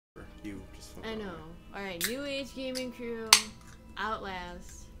You just. I know. All right, New Age Gaming Crew,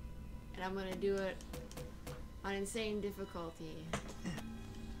 Outlast, and I'm gonna do it on insane difficulty.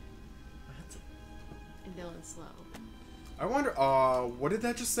 And Dylan's slow. I wonder. What did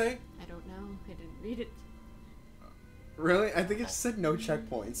that just say? I don't know. I didn't read it. Really? I think it just said no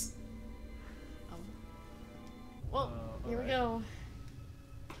checkpoints. Oh. Well, here we go.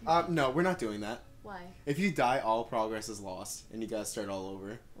 No, we're not doing that. Why? If you die, all progress is lost, and you gotta start all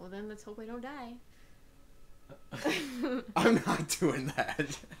over. Well, then let's hope I don't die. I'm not doing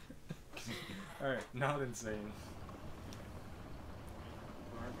that. Alright, not insane.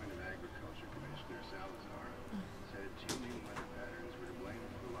 Department of Agriculture Commissioner Salazar said changing weather patterns were to blame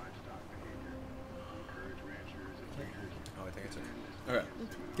for livestock behavior. Encourage ranchers and breeders. Oh, I think it's okay. Okay,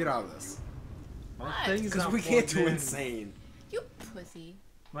 get out of this. My What? thing's Because not we can't plugged do in. insane. You pussy.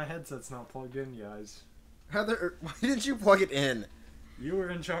 My headset's not plugged in, guys. Heather, why didn't you plug it in? You were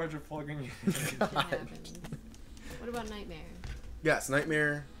in charge of plugging it in. It happens. What about Nightmare? Yes,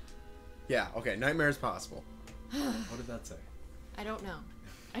 Nightmare. Yeah, okay, Nightmare is possible. What did that say? I don't know.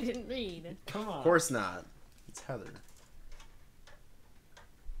 I didn't read. Come on. Of course not. It's Heather.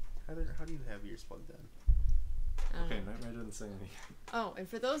 Heather, how do you have yours plugged in? I don't Okay, know. Nightmare didn't say anything. Oh, and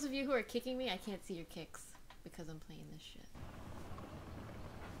for those of you who are kicking me, I can't see your kicks because I'm playing this shit.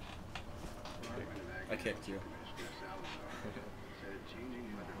 I kicked you.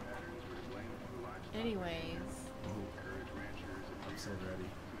 Anyways. I'm so ready.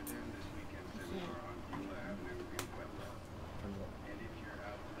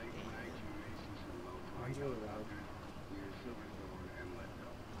 Mine's really loud.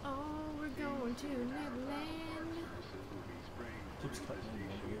 Oh, we're going to Neverland. Keeps cutting in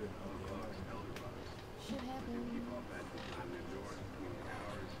my ear and on the other. Shit happens.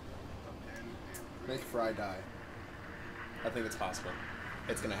 Make Fry die. I think it's possible.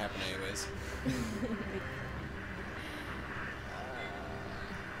 It's gonna happen anyways. I'm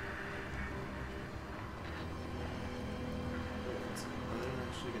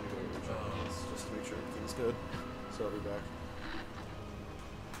actually gonna go over this just to make sure everything's good. So I'll be back.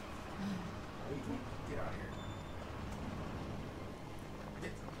 Get out of here.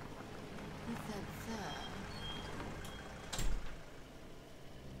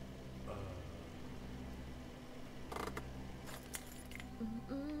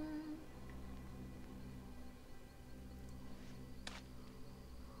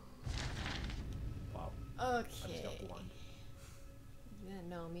 Wow. I just Okay. got blind. You didn't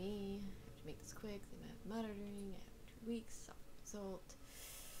know me. I have to make this quick. They have monitoring after 2 weeks. Result.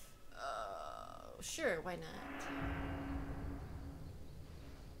 Sure, why not?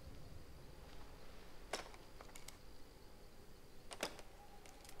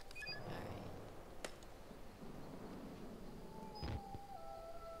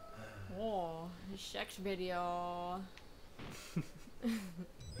 Alright. Oh, sex video. Okay,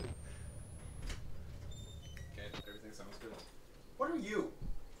 everything sounds good. What are you?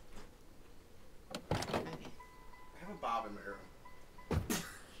 Okay. I have a bob in my room.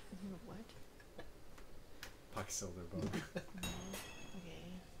 What? Puck Silver Bug.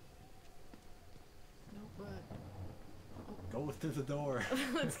 Okay. No, but. Go through the door.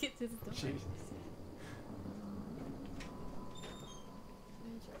 Let's get to the door. Jeez.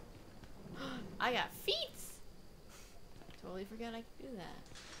 I got feet! Totally forgot I could do that.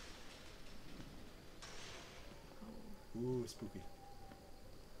 Oh. Ooh, spooky.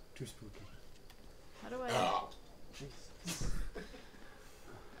 Too spooky. How do I... Jesus.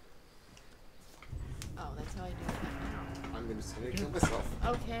 Oh, that's how I do it. I'm gonna just kill myself.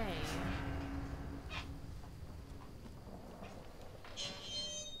 Okay.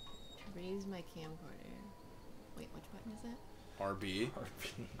 To raise my camcorder. Wait, which button is that? RB.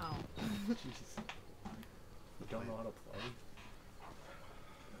 RP. Oh. Jesus. You don't know how to play?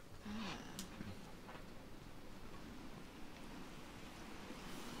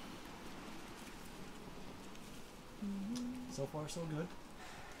 So far, so good.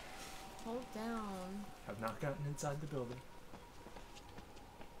 Hold down. Have not gotten inside the building.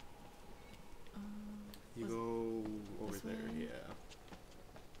 You Was- go over this there, way? yeah.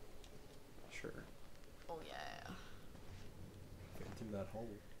 Sure. Oh, yeah. Get through that hole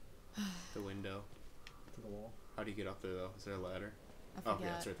The window. to the wall. How do you get up there though? Is there a ladder? I Oh, forgot.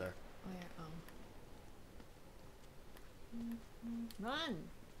 yeah, it's right there. Where? Oh. Run!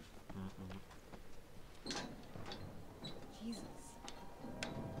 Jesus.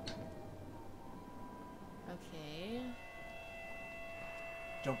 Okay.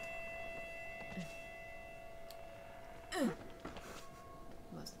 Jump.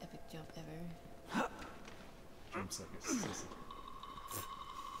 Most epic jump ever. Jump like a sissy.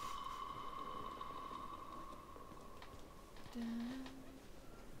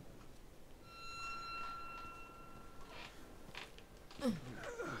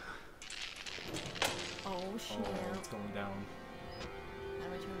 Oh snap. Oh, it's going down. How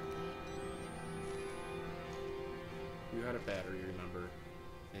do I turn the light? You had a battery, remember?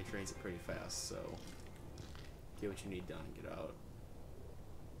 And it drains it pretty fast, so get what you need done and get out.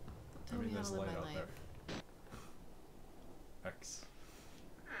 Tell me how there's to live light my out life. there. X.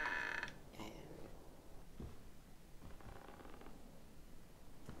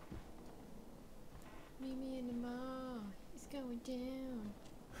 Meet me in the mall. It's going down.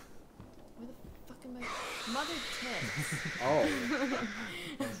 Where the fuck am I? Mother tits. Oh.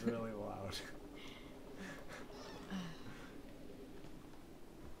 That was really loud.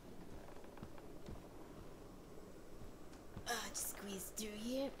 Just squeeze through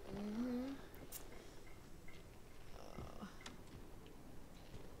here. Mm-hmm.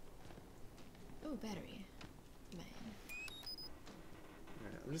 Oh, battery. Man.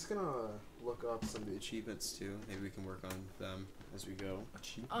 Alright, I'm just gonna look up some of the achievements too. Maybe we can work on them as we go.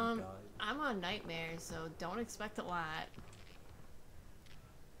 Achievement guide. I'm on Nightmare, so don't expect a lot.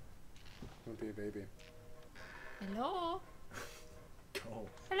 Don't be a baby. Hello? Go.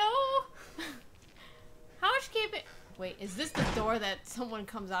 Hello? How much keep it? Wait, is this the door that someone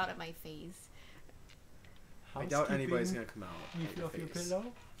comes out at my face? I doubt anybody's gonna come out. You at feel off your face. pillow?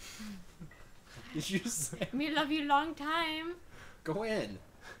 Did you say? Me love you long time. Go in.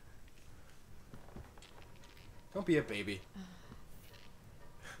 Don't be a baby.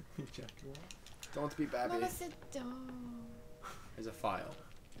 You checked what? Don't be baby. Mama said don't. There's a file.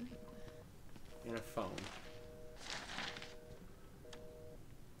 And a phone.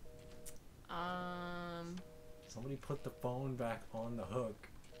 Somebody put the phone back on the hook.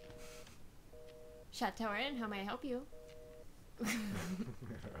 Shot Tower Inn, how may I help you?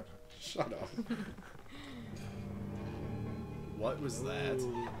 Shut up. What was that?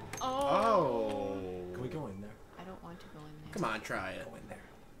 Ooh. Oh. Can we go in there? I don't want to go in there. Come on, try it. Go in there.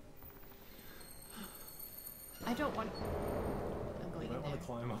 I don't want. I'm You going might in want there. to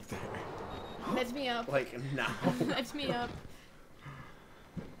climb up there. Let me up. Like now. Let me up.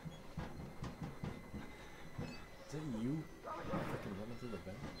 Is it you? Freaking running through the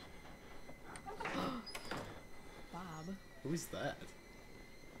vent? Bob. Who is that?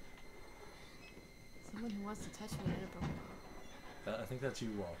 Someone who wants to touch me inappropriately. I think that's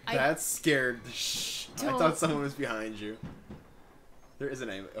you, Wall. That scared the I Don't. thought someone was behind you. There isn't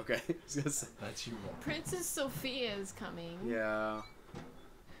any. Okay. I was gonna say- That's you, Wall. Princess Sophia is coming. Yeah.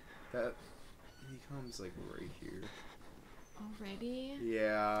 That. He comes like right here. Already?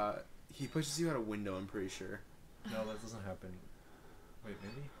 Yeah. He pushes you out a window, I'm pretty sure. No, that doesn't happen. Wait,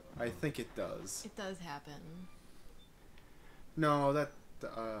 maybe? I think it does. It does happen. No, that.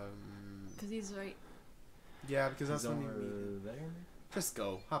 Because he's right. Yeah, because that's He's when you over meet. there? Just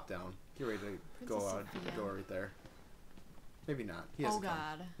go. Hop down. Get ready to go Princess out Sophia. the door right there. Maybe not. He Oh hasn't come.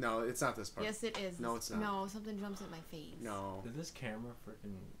 god. No, it's not this part. Yes, it is. No, it's not. No, something jumps at my face. No. Did this camera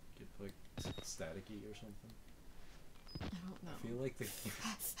freaking get like staticky or something? I don't know. I feel like the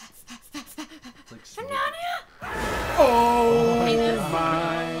it's like smoke. Oh Penis.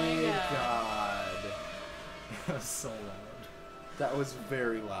 my Oh my god. That was so loud. That was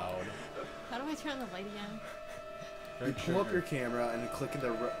very loud. How do I turn the light again? You pull up your camera and click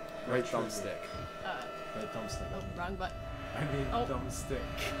the right thumbstick. Right thumbstick. Oh, wrong button. I mean Oh. thumbstick.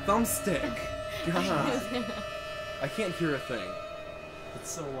 Thumbstick! God. I can't hear a thing.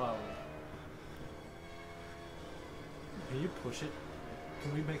 It's so loud. Can you push it?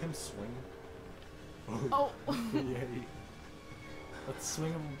 Can we make him swing? Oh. Yay. Let's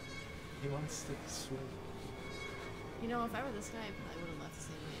swing him. He wants to swing. You know, if I were this guy, I probably would have left the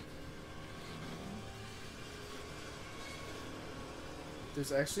same way.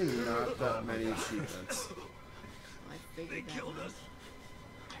 There's actually not that many achievements. I figured that much.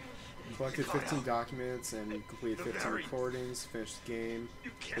 Collected 15 documents and completed 15 recordings, finished the game,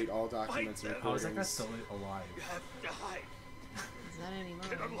 complete all documents and How is that guy recordings. still alive? Is that anymore?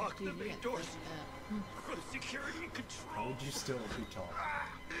 And unlock the Dude, you main got doors. fucked up. Security How control. would you still be tall?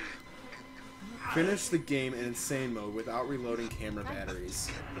 Finish the game in insane mode without reloading camera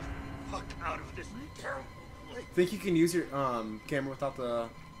batteries. Fuck out of this. Think you can use your camera without the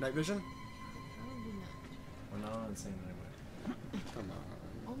night vision? Probably not. We're not insane anyway. Come on.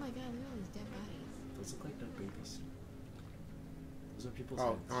 Oh my god, look at all these dead bodies. Those look like dead babies. Those are people's Oh,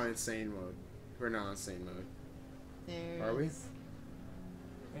 heads. on insane mode. We're not on insane mode. There's... Are we?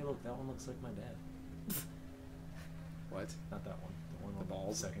 Hey, look, that one looks like my dad. What? Not that one. The one The on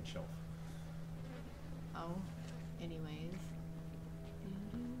balls? the second shelf. Oh. Anyways.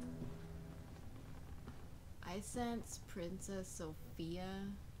 I I sense Princess Sophia.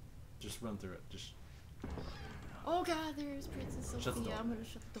 Just run through it. Just. Oh god, there's Princess Shut the Sophia. door. I'm gonna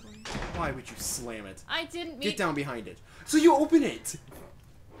shut the door. Why would you slam it? I didn't mean. Get down behind it. So you open it!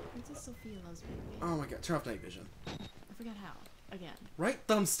 Princess Sophia loves me. Oh my god, turn off night vision. I forgot how. Again. Right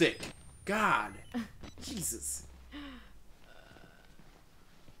thumbstick. God. Jesus.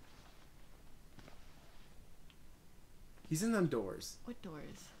 He's in them doors. What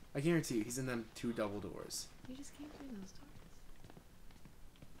doors? I guarantee you, he's in them 2 double doors. You just came through those doors.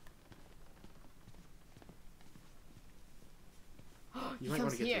 You He might want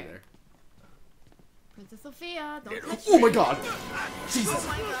comes to get here. through there. Princess Sophia, don't touch Oh me. my god! Jesus! Oh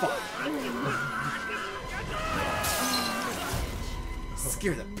my Fuck.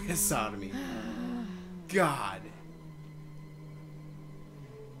 Scare the piss out of me. God.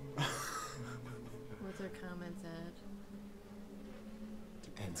 What's our comments at?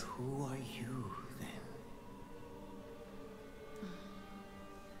 And who are you, then?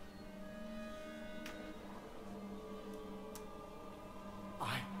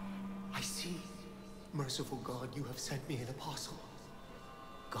 I see. Merciful God, you have sent me an apostle.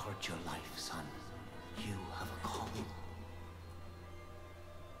 Guard your life, son. You have a calling.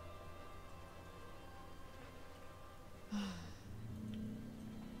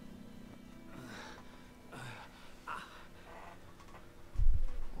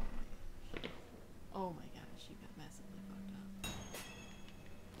 Oh my gosh, you got massively fucked up.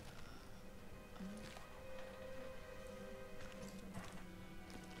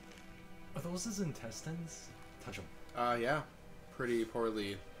 Are those his intestines? Touch them. Yeah. Pretty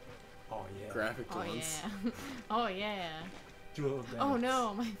poorly Oh yeah. graphic Oh ones. yeah. Oh yeah. Do a little dance. Oh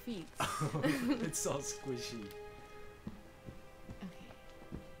no, my feet. It's all squishy. Okay.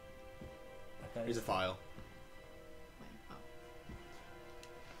 That guy Here's a is- file. Wait, oh.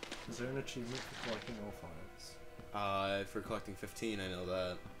 Is there an achievement for collecting all files? For collecting 15, I know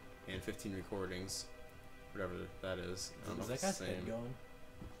that. And 15 recordings. Whatever that is. I don't know Is if that it's guy's the head same. going?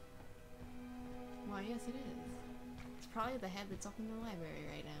 Why, yes it is. It's probably the head that's up in the library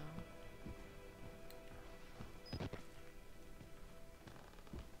right now.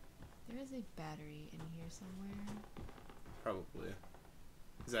 There is a battery in here somewhere. Probably.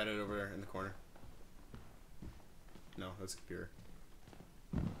 Is that it over there in the corner? No, that's a computer.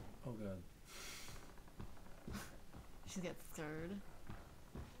 Oh god. She's got third.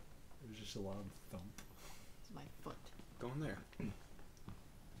 It was just a loud thump. It's my foot. Go in there. I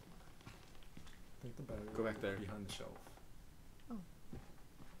think the battery Go back there. behind the shelf.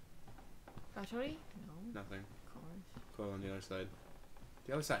 Battery? No. Nothing. Of course. Go on the other side.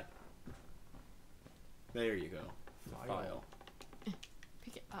 The other side. There you go. File.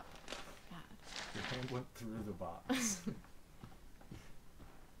 Pick it up. God. Your hand went through the box.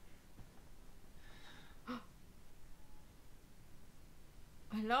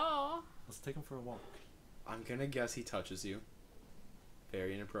 Hello? Let's take him for a walk. I'm gonna guess he touches you.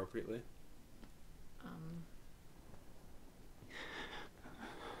 Very inappropriately.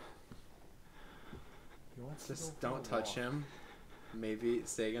 He wants to Just go for don't a touch walk. him. Maybe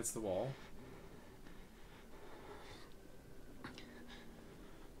stay against the wall.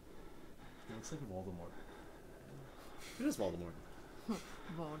 He looks like Voldemort. It is Voldemort.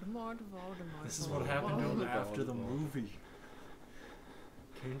 Voldemort, Voldemort. This is what happened to him Voldemort. after the movie.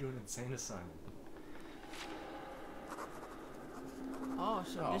 Came to an insane asylum. Oh,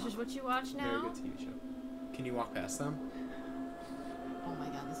 so Oh. this is what you watch Very now? good TV show. Can you walk past them? Oh my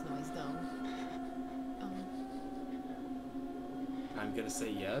god, this noise though. I'm gonna say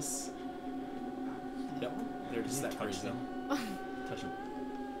yes. No. Yep. They're just Can that you touch crazy. them? Touch him.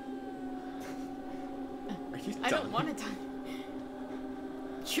 Are you I don't done? want to touch.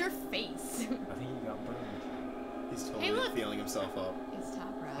 Your face. I think he got burned. He's totally Hey, look! feeling himself up. It's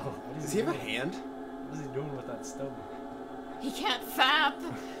top Oh, row. what is Does he have a doing? hand? What is he doing with that stub? He can't fap.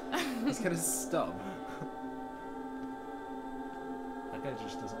 He's got his stub. That guy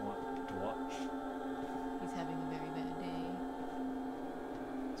just doesn't want to watch. He's having a very bad day.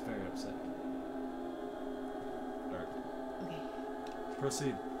 He's very upset. Alright, Okay.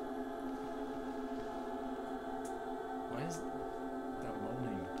 proceed. Why is that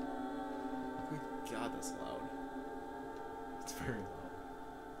moaning? Good God, that's loud. It's very loud.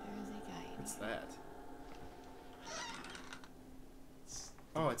 There is a guy in What's here. that?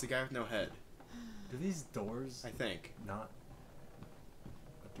 Oh, it's a guy with no head. Do these doors I think. not...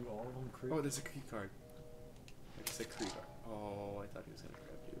 Do all of them creep? Oh, there's a key card. It's a key card. Oh, I thought he was gonna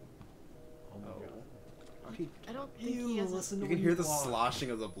grab you. Oh my god. Oh, he, I don't think Ew, he has a... listen to you when can hear the walk.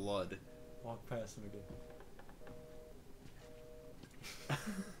 sloshing of the blood. Walk past him again.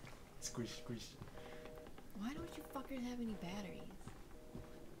 Squish, squish. Why don't you fuckers have any batteries?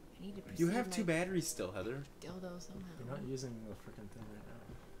 I need to You proceed have my 2 batteries still, Heather. dildo somehow. You're not using the freaking thing right now.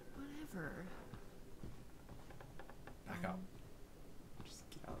 Whatever. Back out. Just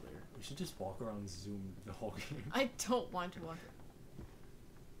get out of there. You should just walk around Zoom the whole game. I don't want to walk.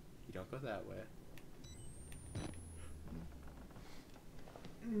 You don't go that way.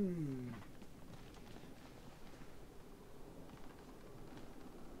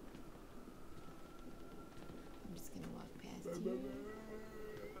 I'm just gonna walk past you.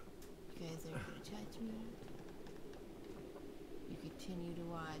 You guys aren't gonna touch me. You continue to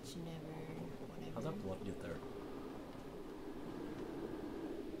watch, never, whatever. How'd that blood get there?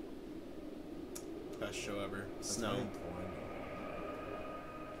 Best show ever. That's Snow. really blind.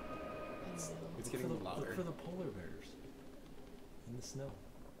 I don't know. It's Look getting for the, louder. Look for the polar bears. In the snow.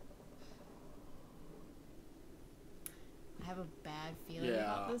 I have a bad feeling Yeah.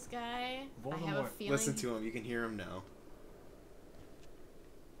 about this guy. I have a Voldemort. feeling. Listen to him. You can hear him now.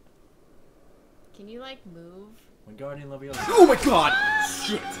 Can you like move? When Guardian Leviosa. Oh my god!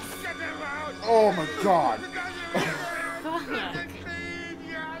 Shit! Oh my god! Fuck.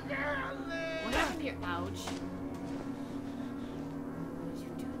 What up here? Ouch. What did you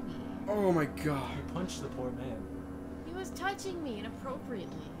do to me? Oh my god. You punched the poor man. He was touching me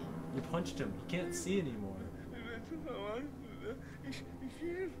inappropriately. You punched him. He can't see anymore.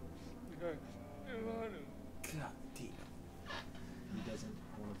 God damn. He doesn't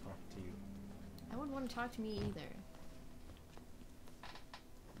want to talk to you. I wouldn't want to talk to me either.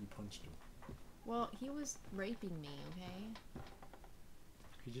 You punched him. Well, he was raping me, okay?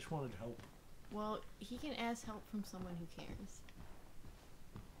 He just wanted help. Well, he can ask help from someone who cares.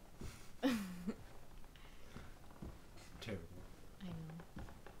 Terrible. I know.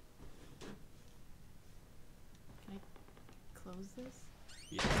 Can I close this?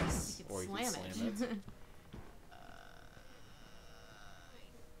 Yes. You can Or you can slam slam it. it.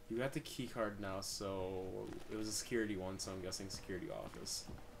 You got the key card now, so it was a security one, so I'm guessing security office.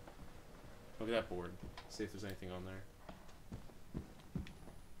 Look at that board. See if there's anything on there.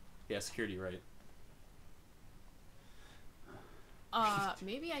 Yeah, security, right?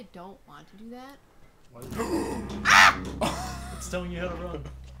 Maybe I don't want to do that. Why it's telling you how to run.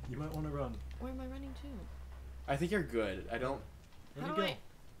 You might want to run. Where am I running to? I think you're good. I don't. Where'd How you do go?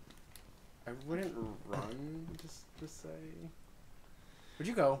 I wouldn't run. Just to say. Where'd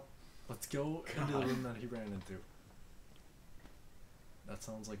you go? Let's go into the God. room that he ran into. That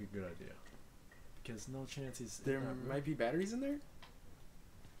sounds like a good idea. Because no chance he's in There that room. might be batteries in there.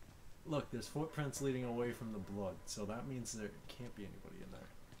 Look, there's footprints leading away from the blood, so that means there can't be anybody in there.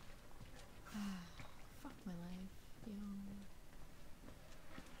 Fuck my life, yo.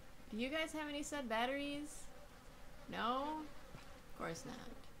 Do you guys have any said batteries? No? Of course not.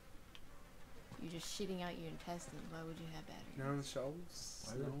 You're just shitting out your intestines. Why would you have batteries? Not on the shelves.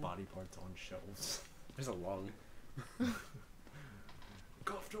 Why are there No. body parts on shelves? There's a lung.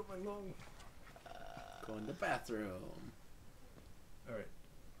 Coughed up my lung. Go in the bathroom. Alright.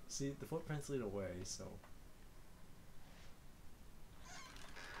 See, the footprints lead away, so...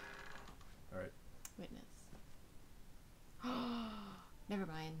 Alright. Witness. Never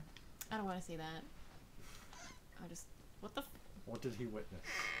mind. I don't want to say that. I just... What the f... What did he witness?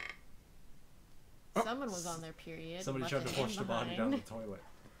 Oh. Someone was on their period. Somebody left tried to a flush hand the body down the behind. toilet.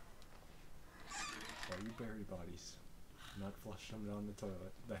 Why you bury bodies? Not flush them down the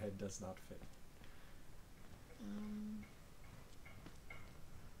toilet. The head does not fit.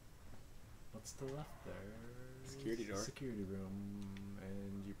 What's to the left there? Security door. Security room,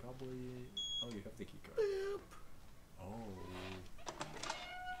 and you probably... Oh, you have the key card. Oh.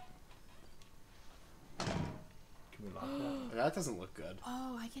 Can we lock that? That doesn't look good.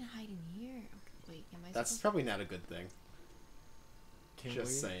 Oh, I can hide in here. Okay, wait, am I That's supposed probably not a good thing. Can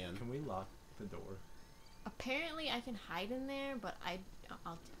Just we, saying. Can we lock the door? Apparently I can hide in there, but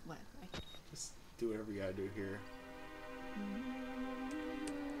I'll whatever. Just do whatever you gotta do here.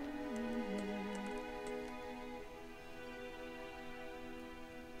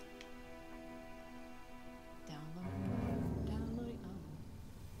 Download.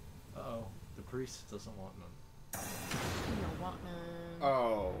 Oh, Uh-oh. The priest doesn't want none. you don't want none.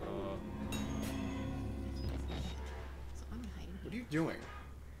 Oh. So I'm hiding. What are you doing?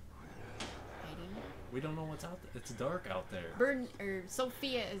 Hiding. We don't know what's out there. It's dark out there.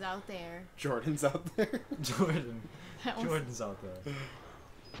 Sophia is out there. Jordan's out there. Jordan. That was- Jordan's out there.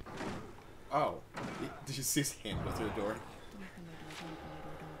 Oh. Did you see his hand go through the door? Don't open my door, don't open my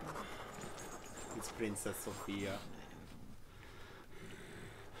door, don't. It's Princess Sophia.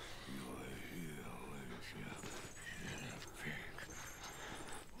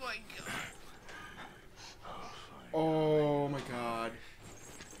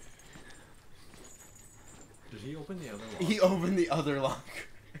 opened the other locker. He opened the other locker.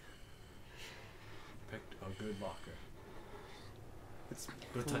 Picked a good locker. It's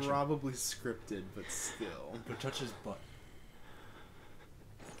Go touch him. probably scripted, but still. Go touch his butt.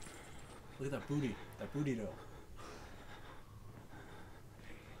 Look at that booty. That booty though.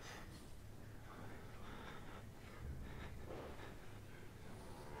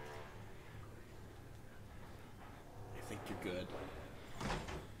 I think you're good.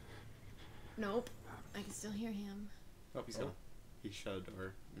 Nope. I can still hear him. Oh, he's gone. He shut a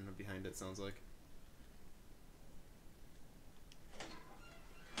door behind it, sounds like.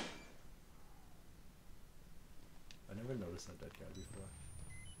 I never noticed that dead guy before.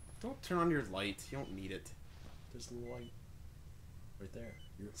 Don't turn on your light. You don't need it. There's a light right there.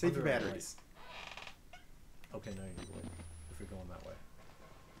 You're Save your under a light. batteries. Okay, now you need light. If you're going that way.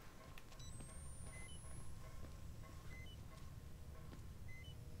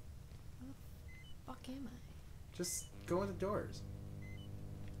 Fuck am I? Just go in the doors.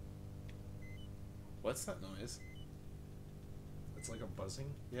 What's that noise? It's like a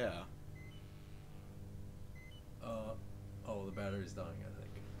buzzing. Yeah. Oh, the battery's dying, I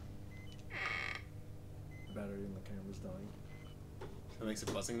think. The battery in the camera's dying. That makes a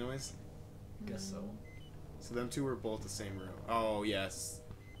buzzing noise? Guess so. So them two were both the same room. Oh, yes.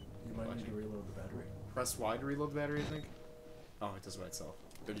 You might need to reload the battery. Press Y to reload the battery, I think. Oh, it does it by itself.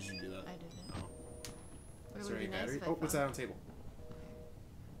 Or did you do that? I didn't. Oh. But Is it there would any be nice battery? if I Oh, what's that found- on the table?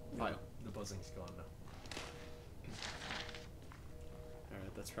 File. The buzzing's gone now.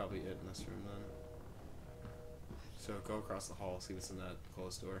 Alright, that's probably it in this room then. So go across the hall, see what's in that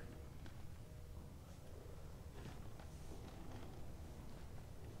closed door.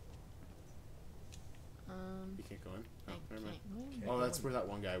 You can't go in? Oh, I never mind. can't move. Can't Oh, go that's in. where that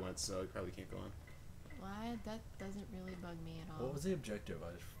one guy went, so he probably can't go in. Why? That doesn't really bug me at all. What was the objective?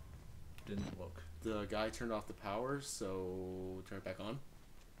 I just didn't look. The guy turned off the power, so turn it back on.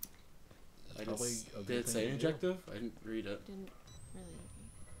 I Probably just, a good did it thing say to do. objective? I didn't read it. Didn't really.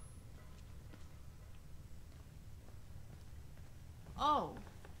 Oh,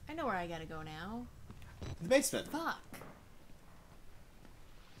 I know where I gotta go now. The basement. Fuck.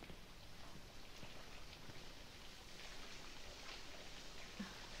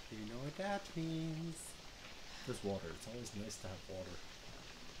 You know what that means. There's water. It's always nice to have water.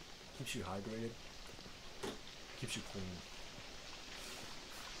 Keeps you hydrated. Keeps you clean.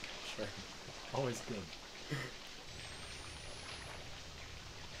 Sure. Always good.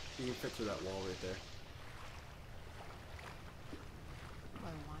 You can fit through that wall right there. Do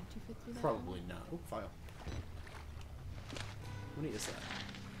I want to fit through that? Probably not. Oh, file. What is that?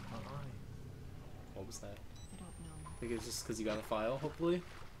 What was that? I don't know. I think it's just because you got a file, hopefully.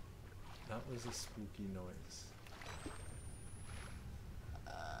 That was a spooky noise.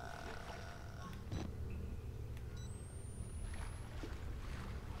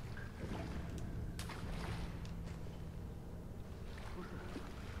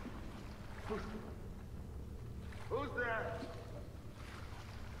 Who's there?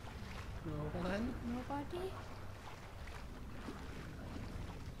 No one. Nobody?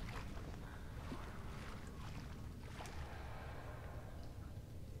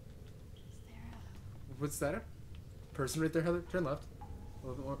 Is there a... What's that? Person right there, Heather? Turn left. A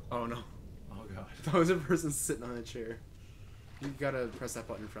little bit more. Oh no. Oh god. That was a person sitting on a chair. You gotta press that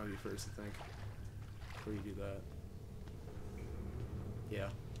button in front of you first, I think. Before you do that. Yeah.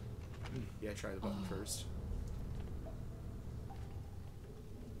 Yeah, try the button first.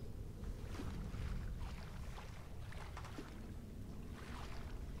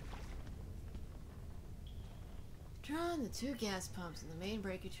 Turn on the 2 gas pumps and the main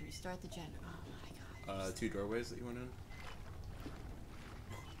breaker to restart the generator. Oh my god. 2 doorways that you went in.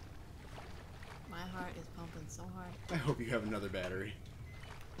 My heart is pumping so hard. I hope you have another battery.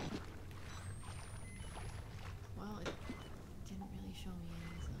 Well, it didn't really show me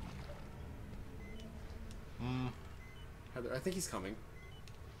any, so... Heather, I think he's coming.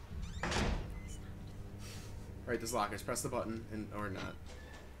 He's not. Alright, there's lockers. Press the button, and or not.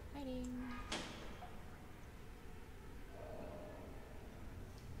 Hiding.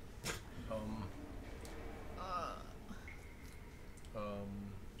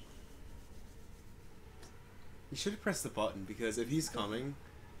 You should have pressed the button, because if he's coming,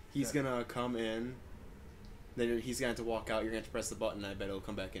 he's Yeah. gonna come in, then he's gonna have to walk out, you're gonna have to press the button, and I bet it'll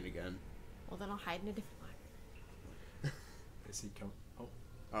come back in again. Well, then I'll hide in a different locker. Is he come? Oh,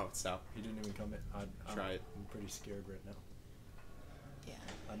 Oh, stop. he didn't even come in. Try it. I'm pretty scared right now.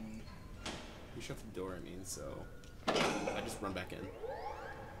 Yeah. You shut the door, I mean, so... I just run back in.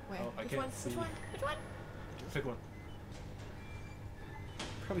 Where? Oh, I Which can't one? see. Which one? Which one? Pick one.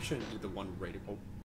 Probably shouldn't do the one right... Oh,